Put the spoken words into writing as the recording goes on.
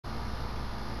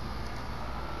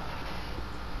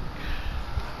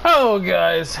Hello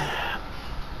guys,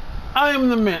 I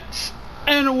am TheMitch,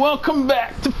 and welcome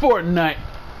back to Fortnite.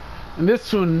 And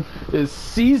this one is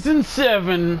Season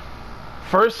 7,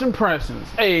 First Impressions.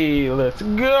 Hey, let's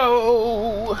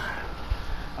go!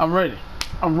 I'm ready.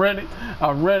 I'm ready.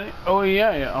 I'm ready. Oh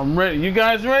yeah, I'm ready. You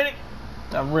guys ready?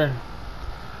 I'm ready.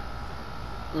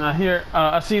 Now here,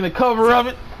 I see the cover of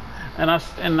it, and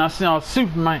I saw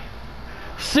Superman.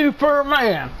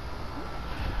 Superman!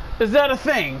 Is that a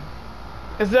thing?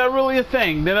 Is that really a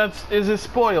thing? Is it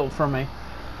spoiled for me?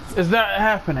 Is that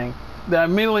happening? That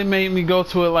immediately made me go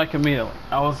to it like immediately.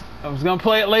 I was gonna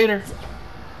play it later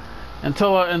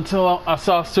until I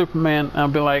saw Superman, and I'll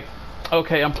be like,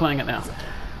 okay, I'm playing it now.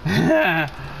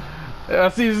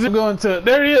 I see Zoom going to it.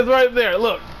 There he is right there.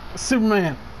 Look,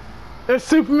 Superman. There's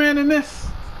Superman in this.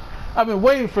 I've been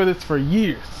waiting for this for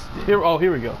years. Here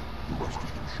we go.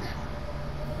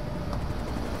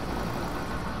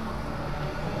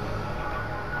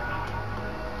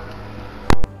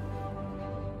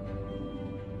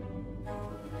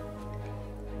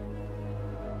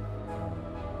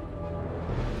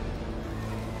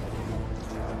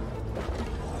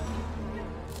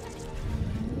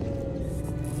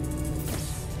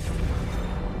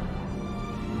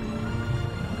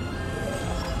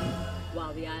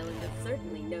 While the island is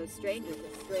certainly no stranger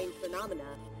to strange phenomena,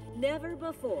 never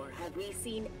before have we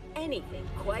seen anything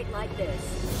quite like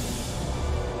this.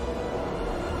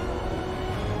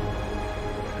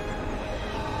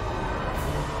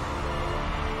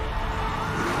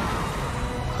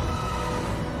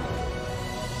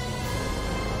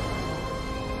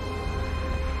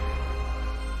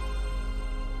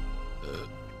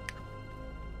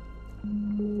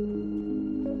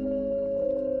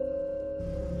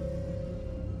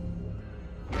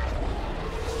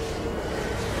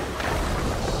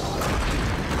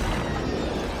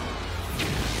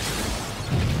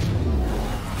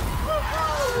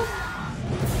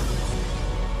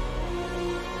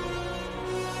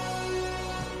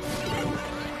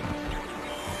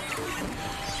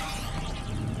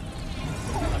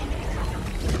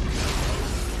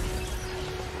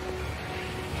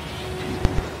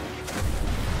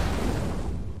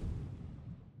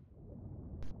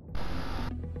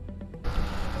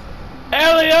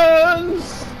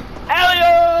 Aliens!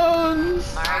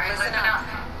 Aliens! Alright, listen up.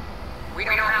 We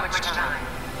don't have much time.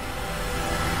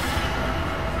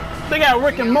 They got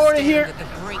Rick and Morty here. At the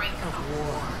brink of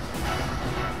war.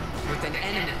 With an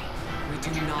enemy we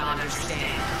do not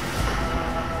understand.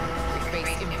 We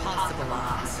face impossible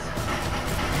odds.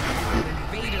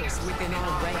 Invaders within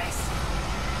our ranks.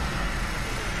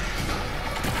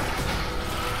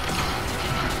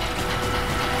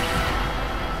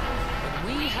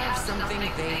 We have something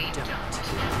they don't.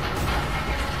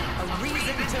 A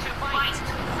reason to fight.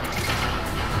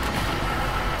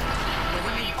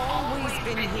 We've always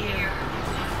been here.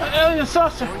 An alien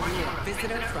saucer. Or you're a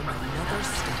visitor from another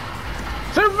star.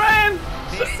 Superman!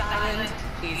 This island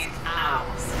is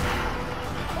ours.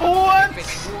 What? If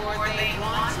it's war they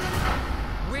want,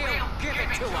 we'll give it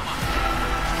to them.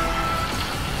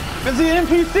 Is he an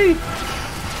NPC?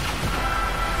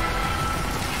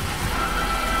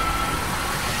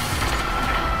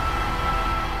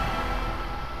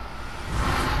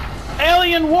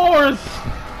 Alien Wars!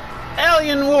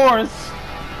 Alien Wars!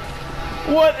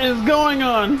 What is going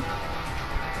on?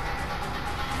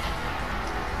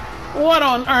 What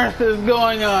on earth is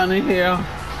going on here?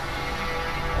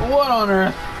 What on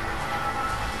earth?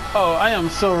 Oh, I am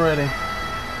so ready.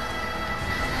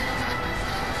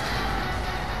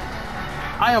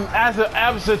 I am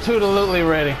absolutely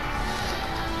ready.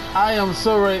 I am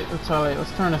so ready. Sorry,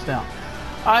 let's turn this down.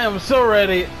 I am so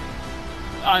ready.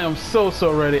 I am so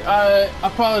ready. I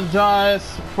apologize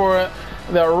for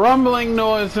the rumbling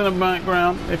noise in the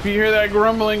background. If you hear that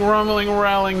grumbling, rumbling,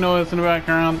 rowling noise in the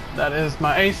background, that is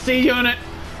my AC unit,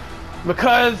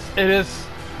 because it is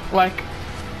like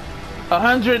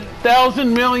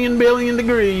 100,000 million billion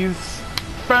degrees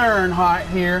Fahrenheit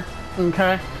here.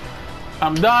 Okay,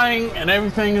 I'm dying and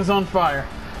everything is on fire,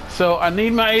 so I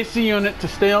need my AC unit to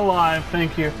stay alive.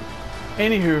 Thank you.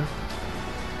 Anywho,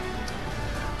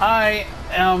 I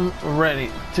am ready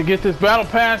to get this battle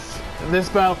pass. This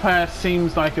battle pass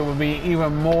seems like it would be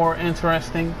even more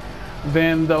interesting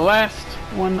than the last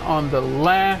one on the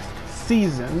last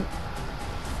season.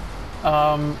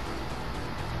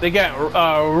 They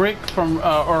got Rick from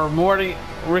or Morty,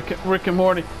 Rick and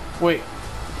Morty. Wait,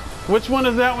 which one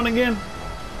is that one again?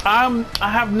 I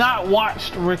have not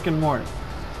watched Rick and Morty.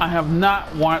 I have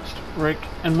not watched Rick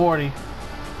and Morty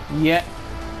yet.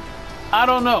 I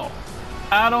don't know.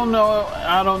 I don't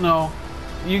know.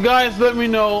 You guys let me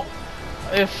know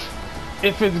if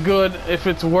if it's good, if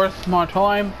it's worth my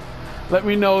time. Let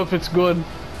me know if it's good.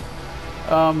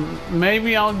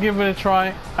 Maybe I'll give it a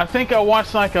try. I think I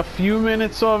watched like a few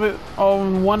minutes of it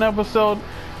on one episode.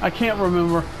 I can't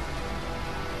remember.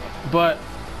 But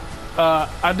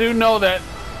I do know that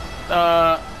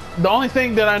the only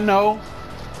thing that I know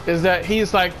is that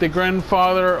he's like the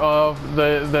grandfather of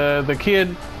the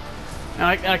kid, and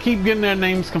I keep getting their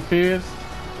names confused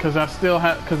because I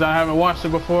haven't watched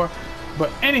it before. But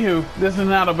anywho, this is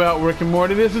not about Rick and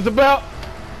Morty. This is about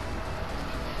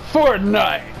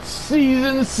Fortnite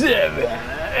Season 7.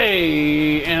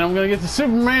 Hey, and I'm gonna get to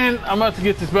Superman. I'm about to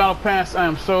get this battle pass. I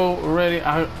am so ready.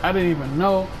 I didn't even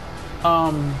know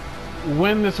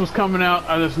when this was coming out.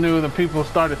 I just knew that people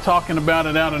started talking about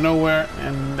it out of nowhere,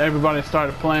 and everybody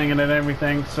started playing it and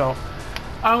everything. So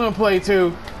I'm gonna play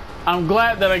too. I'm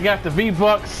glad that I got the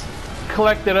V-Bucks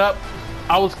collected up.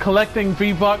 I was collecting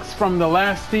V-Bucks from the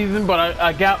last season, but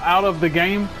I got out of the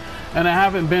game, and I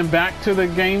haven't been back to the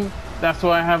game. That's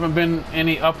why I haven't been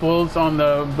any uploads on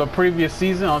the previous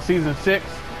season, on season 6,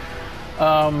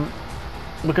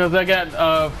 because I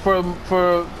got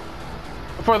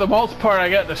for the most part I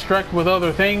got distracted with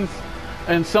other things,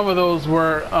 and some of those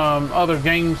were other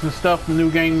games and stuff,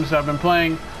 new games I've been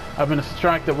playing. I've been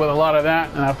distracted with a lot of that,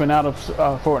 and I've been out of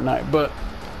Fortnite. But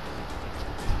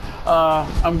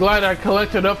I'm glad I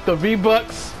collected up the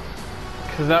V-Bucks,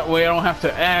 because that way I don't have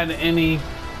to add any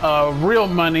real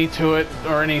money to it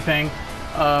or anything.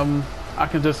 I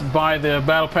can just buy the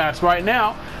battle pass right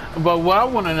now. But what I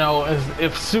want to know is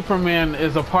if Superman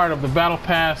is a part of the battle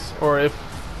pass, or if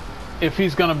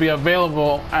he's going to be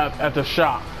available at the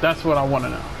shop. That's what I want to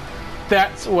know.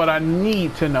 That's what I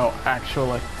need to know,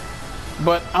 actually.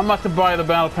 But I'm about to buy the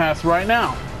battle pass right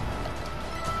now.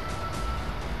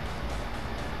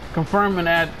 Confirm and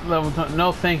add level 2.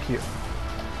 No thank you.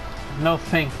 No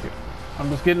thank you. I'm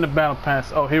just getting the battle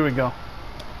pass. Oh, here we go.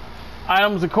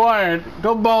 Items acquired.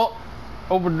 Go Bolt.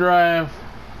 Overdrive.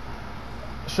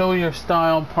 Show your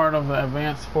style. Part of the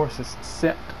Advanced Forces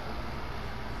set.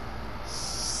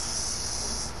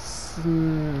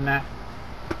 Synaptic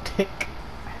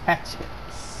hatchets.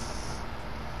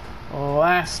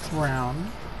 Last round.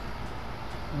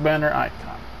 Banner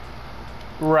icon.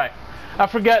 Right. I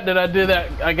forgot that I did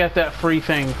that. I got that free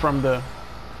thing from the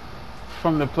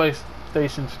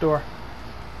PlayStation Store.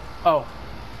 Oh,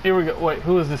 here we go. Wait,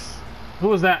 who is this?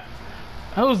 Who is that?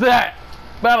 Who's that?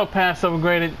 Battle Pass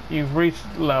upgraded. You've reached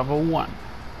level 1.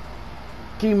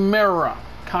 Chimera.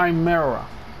 Chimera.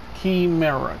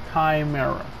 Chimera.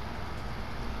 Chimera.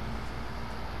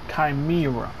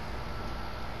 Chimera.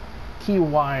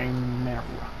 Chimera.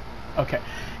 Okay.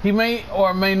 He may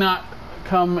or may not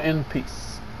come in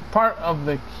peace. Part of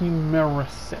the Chimera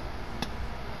set.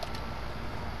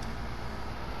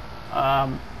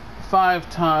 5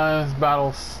 times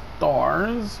battle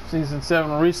stars. Season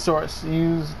 7 resource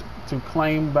used to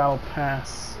claim battle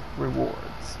pass rewards.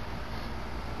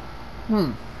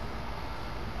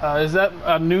 Is that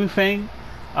a new thing?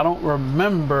 I don't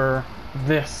remember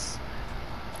this.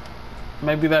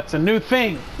 Maybe that's a new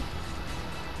thing.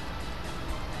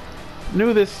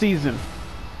 New this season.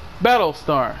 Battle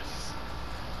stars.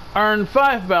 Earn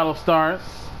 5 battle stars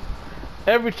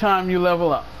every time you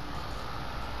level up.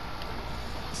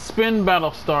 Spend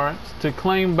battle stars to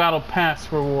claim battle pass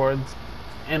rewards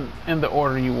in the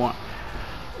order you want.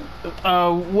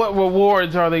 What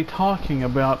rewards are they talking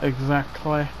about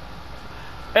exactly?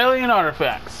 Alien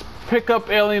artifacts. Pick up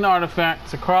alien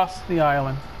artifacts across the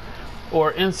island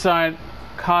or inside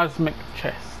cosmic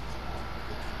chests.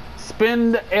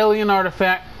 Spend alien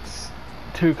artifacts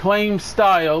to claim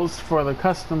styles for the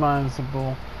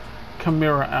customizable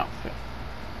Chimera outfit.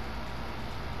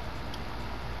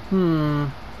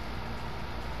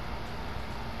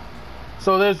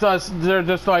 So they're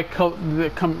just like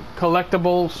the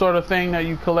collectible sort of thing that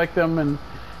you collect them, and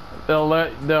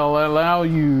they'll allow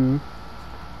you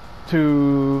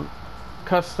to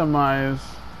customize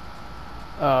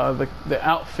the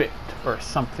outfit or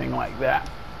something like that.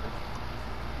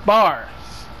 Bars.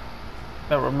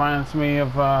 That reminds me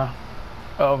of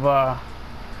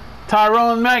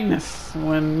Tyrone Magnus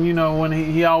when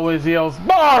he always yells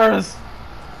bars.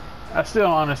 I still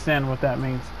don't understand what that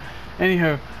means.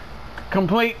 Anywho,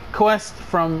 complete quest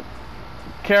from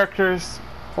characters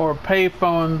or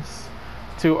payphones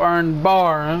to earn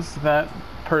bars that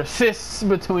persists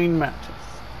between matches.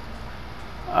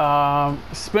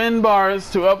 Spend bars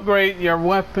to upgrade your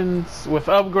weapons with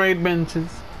upgrade benches,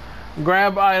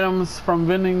 grab items from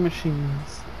vending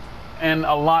machines, and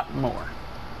a lot more.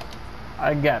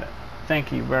 I get it.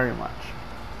 Thank you very much.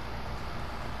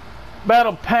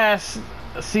 Battle Pass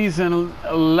season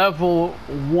level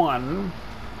 1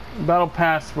 battle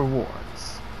pass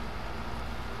rewards.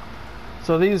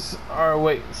 So these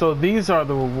are so these are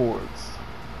the rewards.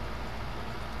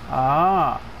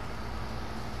 Ah.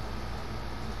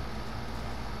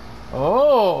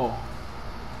 Oh.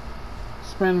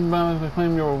 Spend money to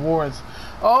claim your rewards.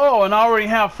 Oh, and I already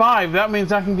have 5. That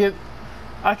means I can get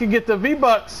the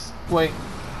V-Bucks. Wait.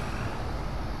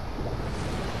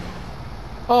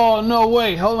 Oh, no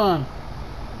way. Hold on.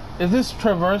 Is this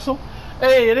traversal?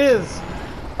 Hey, it is.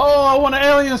 Oh, I want an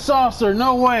alien saucer.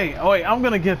 No way. Oh, wait, I'm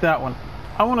going to get that one.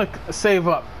 I want to save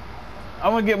up. I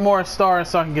want to get more stars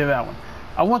so I can get that one.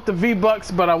 I want the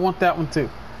V-Bucks, but I want that one too.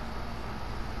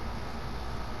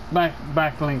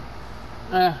 Backlink.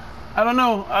 I don't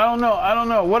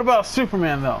know. What about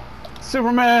Superman, though?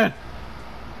 Superman!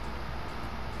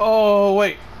 Oh,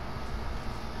 wait.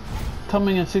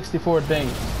 Coming in 64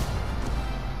 days.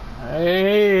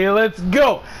 Hey, let's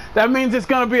go. That means it's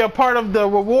going to be a part of the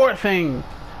reward thing.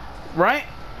 Right?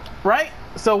 Right?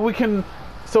 So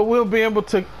we'll be able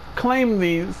to claim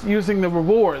these using the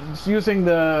rewards, using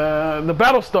the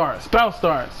battle stars.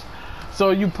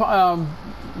 So you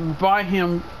buy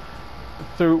him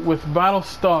with battle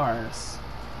stars.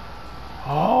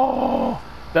 Oh,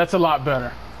 that's a lot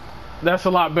better.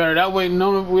 That way,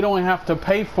 we don't have to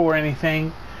pay for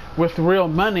anything with real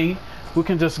money. We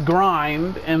can just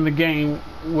grind in the game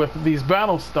with these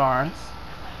battle stars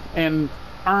and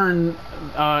earn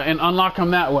and unlock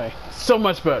them that way. So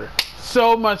much better.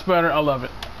 I love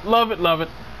it.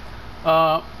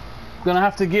 Gonna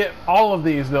have to get all of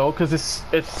these though, because it's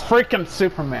freaking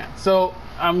Superman. So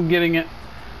I'm getting it.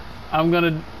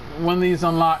 When these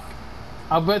unlock,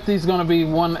 I'll bet these gonna be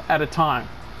one at a time,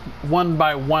 one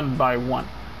by one.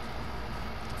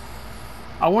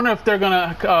 I wonder if they're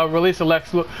gonna release a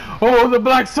Lex Luthor. Oh, the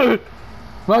black suit!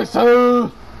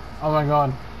 Oh my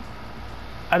god!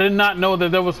 I did not know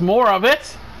that there was more of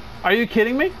it. Are you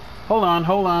kidding me? Hold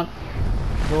on.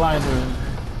 Glider.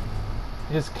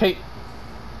 His cape.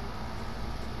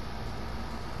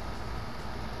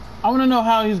 I want to know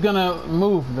how he's gonna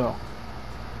move though.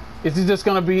 Is he just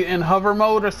gonna be in hover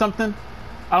mode or something?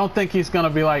 I don't think he's gonna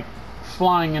be like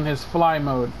flying in his fly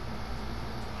mode.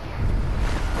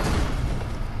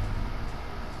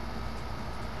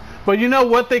 But you know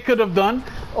what they could have done?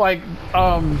 Like,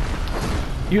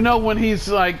 you know when he's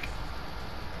like,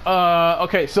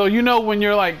 okay, so you know when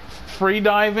you're like free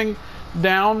diving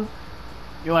down,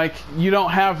 you don't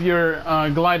have your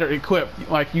glider equipped.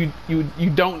 Like you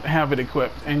don't have it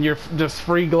equipped, and you're just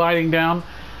free gliding down,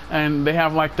 and they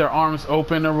have like their arms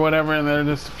open or whatever, and they're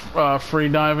just free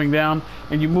diving down,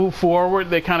 and you move forward.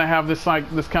 They kind of have this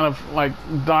kind of like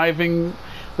diving.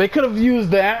 They could have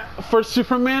used that for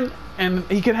Superman, and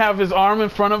he could have his arm in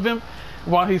front of him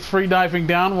while he's free diving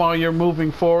down, while you're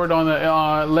moving forward on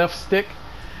the left stick,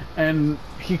 and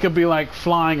he could be like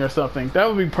flying or something. That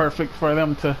would be perfect for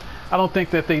them to. I don't think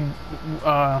that they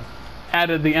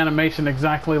added the animation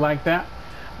exactly like that,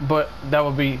 but that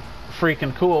would be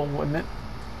freaking cool, wouldn't it?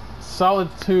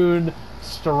 Solitude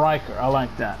Striker. I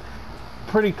like that.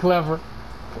 Pretty clever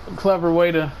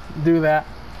way to do that.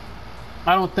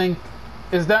 I don't think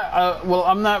is that well,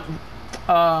 I'm not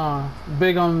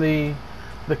big on the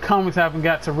comics. I haven't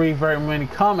got to read very many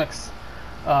comics,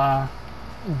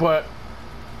 but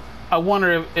I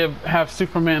wonder if have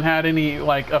Superman had any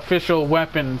like official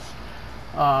weapons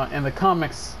in the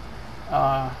comics.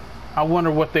 I wonder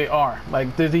what they are.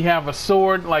 Like, does he have a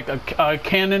sword, like a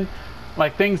cannon,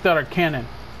 like things that are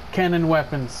canon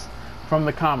weapons from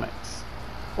the comics,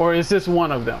 or is this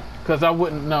one of them? Because I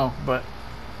wouldn't know, but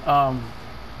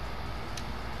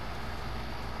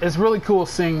it's really cool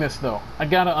seeing this though. I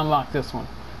gotta unlock this one.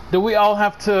 Do we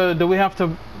have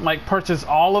to like purchase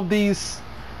all of these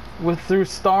through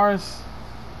stars?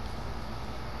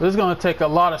 This is gonna take a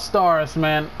lot of stars,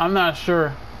 man. I'm not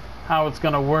sure how it's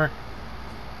gonna work,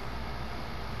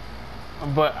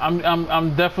 but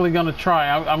I'm definitely gonna try.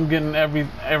 I'm getting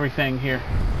everything here.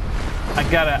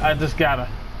 I just gotta.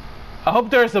 I hope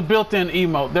there's a built-in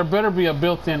emote. There better be a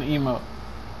built-in emote.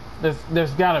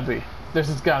 There's gotta be. There's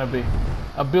just gotta be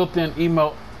a built-in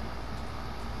emote.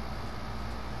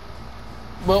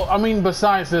 Well, I mean,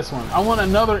 besides this one, I want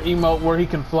another emote where he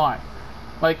can fly.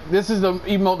 Like, this is the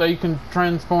emote that you can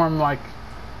transform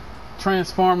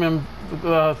him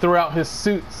throughout his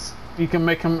suits. You can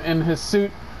make him in his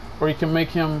suit, or you can make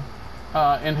him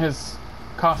in his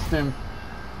costume.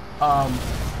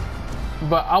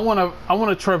 But I want a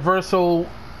traversal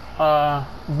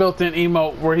built-in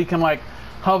emote where he can like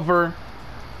hover,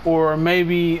 or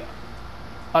maybe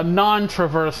a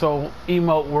non-traversal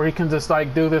emote where he can just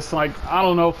like do this, like, I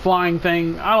don't know, flying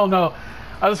thing. I don't know.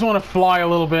 I just want to fly a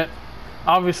little bit.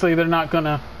 Obviously, they're not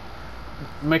gonna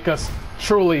make us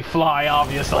truly fly,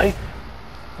 obviously,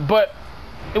 but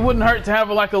it wouldn't hurt to have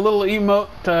like a little emote,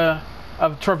 a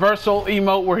traversal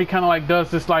emote where he kind of like does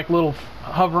this like little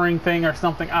hovering thing or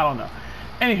something. I don't know.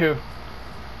 Anywho,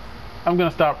 I'm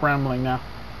gonna stop rambling now.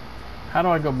 How do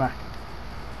I go back?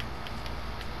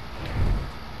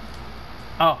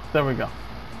 Oh, there we go.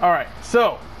 All right,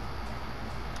 so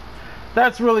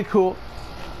that's really cool.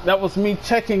 That was me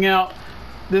checking out.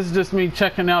 This is just me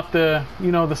checking out the,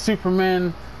 you know, the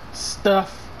Superman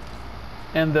stuff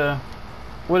and the,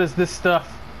 what is this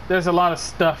stuff? There's a lot of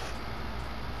stuff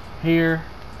here.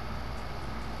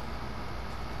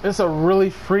 It's a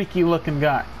really freaky looking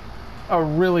guy. A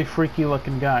really freaky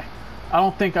looking guy. I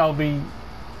don't think I'll be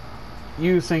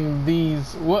using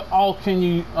these. What all can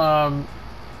you,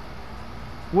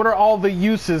 what are all the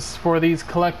uses for these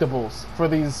collectibles, for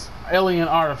these alien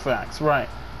artifacts? Right.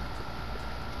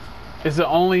 Is the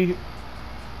only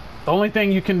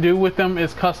thing you can do with them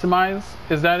is customize?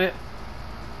 Is that it?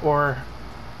 Or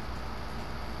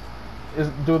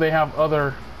do they have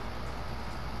another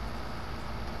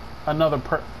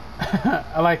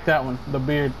I like that one, the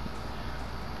beard.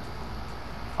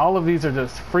 All of these are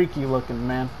just freaky looking,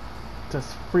 man.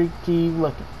 Just freaky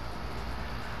looking.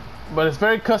 But it's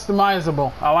very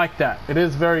customizable. I like that. It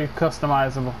is very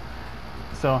customizable.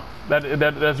 So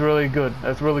that's really good.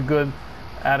 That's really good.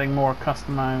 Adding more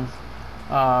customized.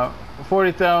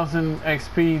 40,000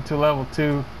 XP to level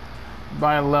 2.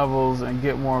 Buy levels and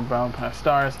get more battle pass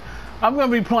stars. I'm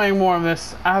gonna be playing more of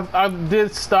this. I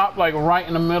did stop like right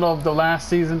in the middle of the last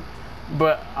season,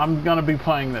 but I'm gonna be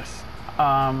playing this.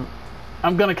 I'm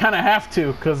gonna kind of have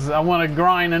to, because I want to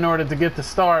grind in order to get the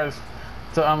stars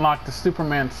to unlock the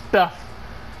Superman stuff.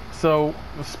 So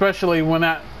especially when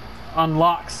that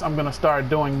unlocks, I'm gonna start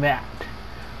doing that.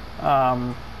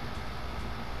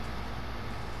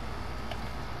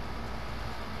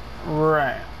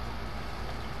 Right.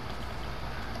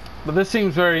 But this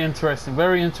seems very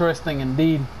interesting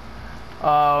indeed.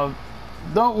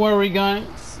 Don't worry,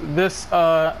 guys. This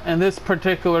in this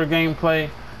particular gameplay,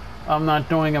 I'm not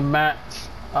doing a match,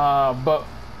 but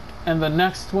in the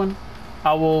next one,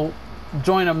 I will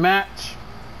join a match.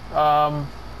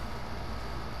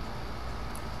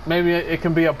 Maybe it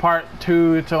can be a part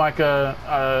 2 to like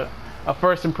a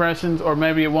first impressions, or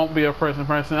maybe it won't be a first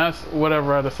impression. That's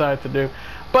whatever I decide to do.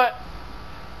 But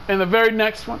in the very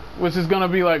next one, which is going to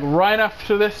be like right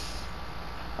after this,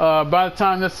 by the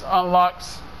time this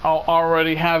unlocks, I'll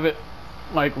already have it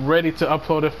like ready to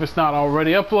upload if it's not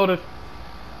already uploaded,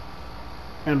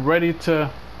 and ready to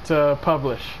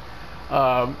publish.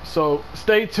 So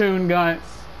stay tuned, guys.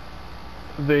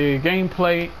 The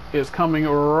gameplay is coming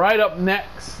right up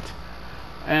next,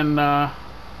 and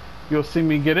you'll see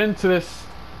me get into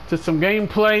some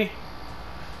gameplay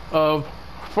of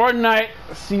Fortnite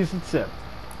Season 7.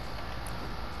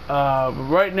 But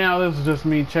right now, this is just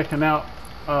me checking out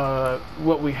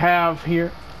what we have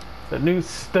here, the new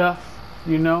stuff,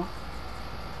 you know.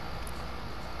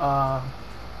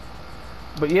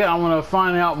 But yeah, I want to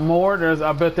find out more.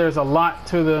 I bet there's a lot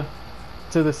to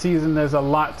the season. There's a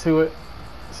lot to it,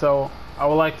 so I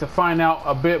would like to find out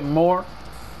a bit more,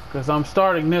 because I'm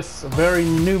starting this very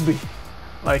newbie.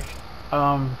 Like,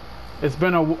 it's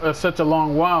been such a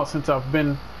long while since I've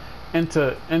been into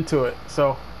it,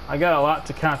 so I got a lot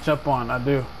to catch up on. I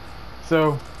do.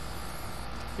 So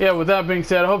yeah, with that being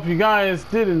said, I hope you guys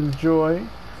did enjoy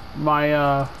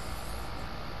my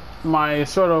my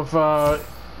sort of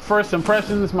first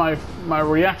impressions, my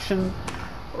reaction,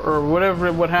 or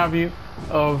whatever, what have you,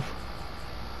 of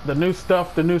the new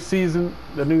stuff, the new season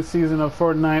of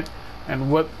Fortnite,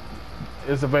 and what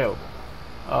is available.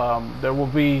 There will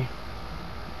be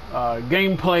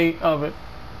gameplay of it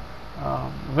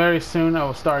very soon. I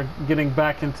will start getting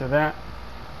back into that.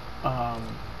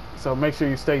 So make sure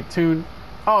you stay tuned.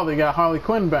 Oh, they got Harley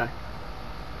Quinn back.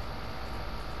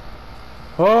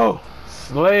 Oh,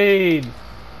 Slade.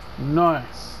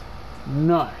 Nice.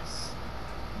 Nice.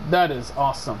 That is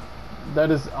awesome. That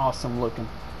is awesome looking.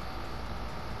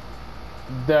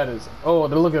 That is, oh,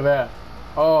 look at that.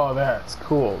 Oh, that's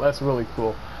cool. That's really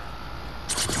cool.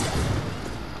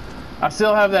 I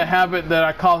still have that habit that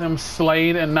I call him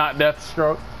Slade and not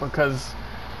Deathstroke, because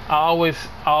I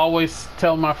always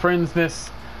tell my friends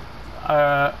this.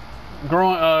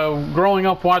 Growing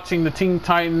up watching the Teen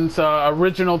Titans,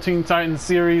 original Teen Titans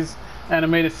series,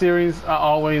 animated series, I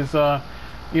always,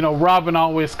 Robin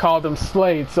always called him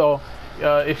Slade. So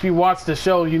if you watch the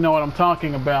show, you know what I'm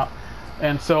talking about.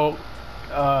 And so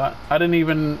I didn't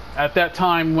even, at that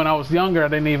time when I was younger, I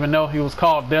didn't even know he was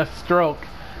called Deathstroke,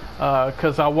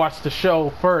 because I watched the show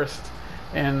first,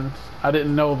 and I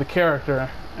didn't know the character.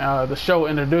 The show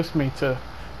introduced me to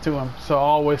him, so I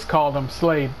always called him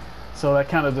Slade. So that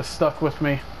kind of just stuck with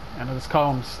me, and I just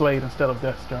call him Slade instead of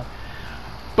Deathstroke.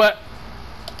 But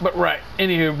right.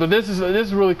 Anywho, but this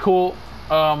is really cool.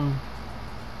 I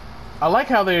like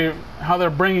how they're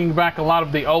bringing back a lot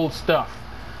of the old stuff,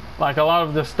 like a lot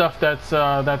of the stuff that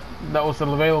was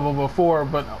available before.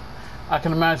 But I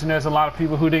can imagine there's a lot of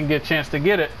people who didn't get a chance to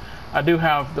get it. I do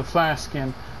have the Flash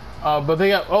skin, but they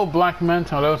got Black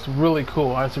Manta. That's really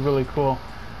cool. That's really cool.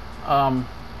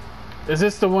 Is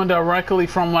this the one directly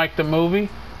from like the movie?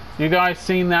 You guys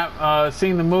seen that?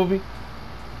 Seen the movie?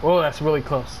 Oh, that's really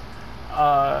close.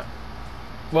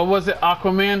 What was it?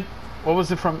 Aquaman? What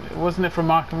was it from? Wasn't it from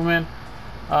Aquaman?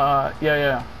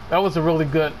 Yeah. That was a really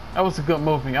good. That was a good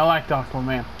movie. I liked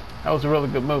Aquaman. That was a really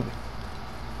good movie.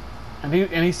 And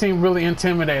he seemed really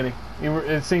intimidating.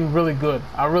 It seemed really good.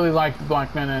 I really liked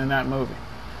Black Manta in that movie.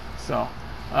 So,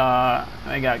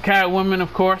 they got Catwoman,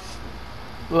 of course,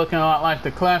 looking a lot like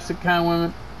the classic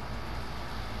Catwoman.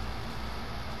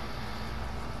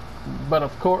 But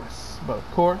of course,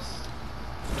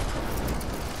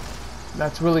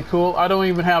 that's really cool. I don't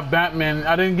even have Batman.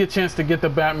 I didn't get a chance to get the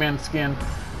Batman skin.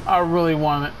 I really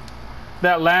want it.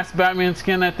 That last Batman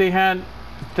skin that they had,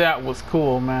 that was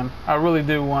cool, man. I really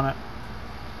do want it.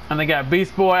 And they got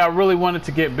Beast Boy. I really wanted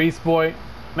to get Beast Boy.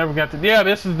 Never got to. Yeah,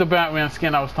 this is the Batman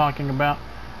skin I was talking about.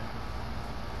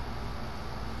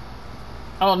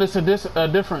 Oh, this is a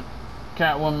different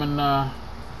Catwoman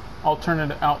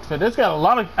alternative outfit. It's got a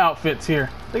lot of outfits here.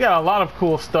 They got a lot of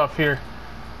cool stuff here.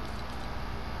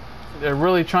 They're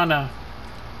really trying to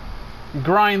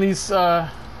grind these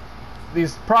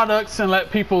products and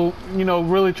let people,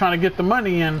 really trying to get the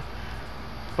money in.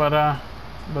 But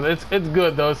it's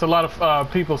good though. It's a lot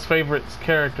of people's favorite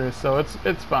characters, so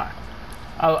it's fine.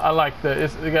 I like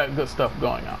they got good stuff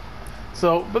going on.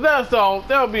 So, but that's all.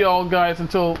 That'll be all, guys.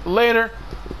 Until later.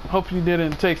 Hope you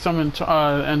didn't take some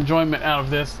enjoyment out of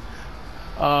this.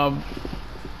 I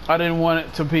didn't want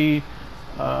it to be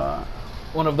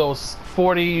one of those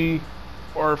 40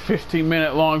 or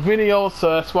 50-minute long videos, so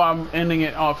that's why I'm ending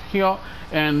it off here.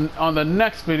 And on the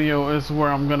next video is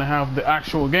where I'm gonna have the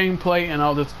actual gameplay, and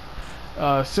I'll just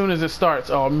as soon as it starts,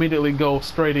 I'll immediately go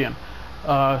straight in.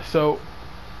 So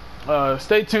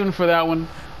stay tuned for that one.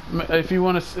 If you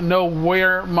want to know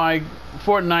where my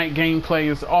Fortnite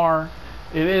gameplays are,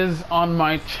 it is on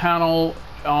my channel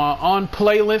on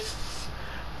playlists.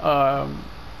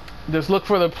 Just look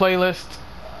for the playlist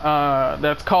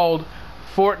that's called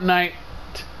Fortnite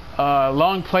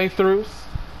long playthroughs.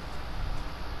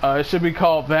 It should be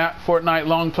called that, Fortnite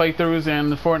long playthroughs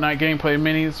and the Fortnite gameplay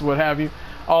minis, what have you.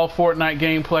 All Fortnite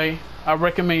gameplay. I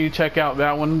recommend you check out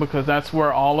that one because that's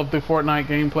where all of the Fortnite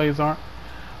gameplays are.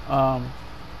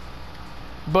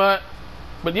 But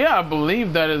yeah, I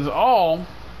believe that is all.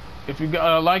 If you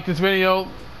like this video,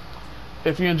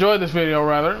 if you enjoyed this video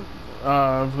rather,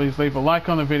 please leave a like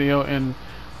on the video and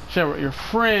share with your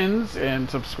friends and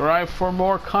subscribe for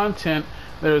more content.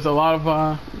 There's a lot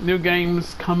of new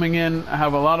games coming in. I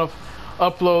have a lot of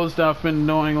uploads that I've been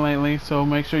doing lately, so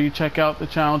make sure you check out the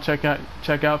channel, check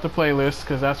out the playlist,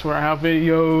 because that's where I have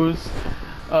videos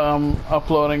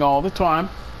uploading all the time.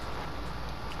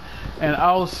 And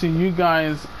I'll see you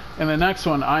guys in the next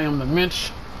one. I am TheMitch.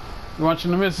 You're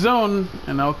watching the Mitch Zone,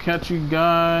 and I'll catch you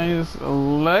guys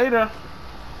later.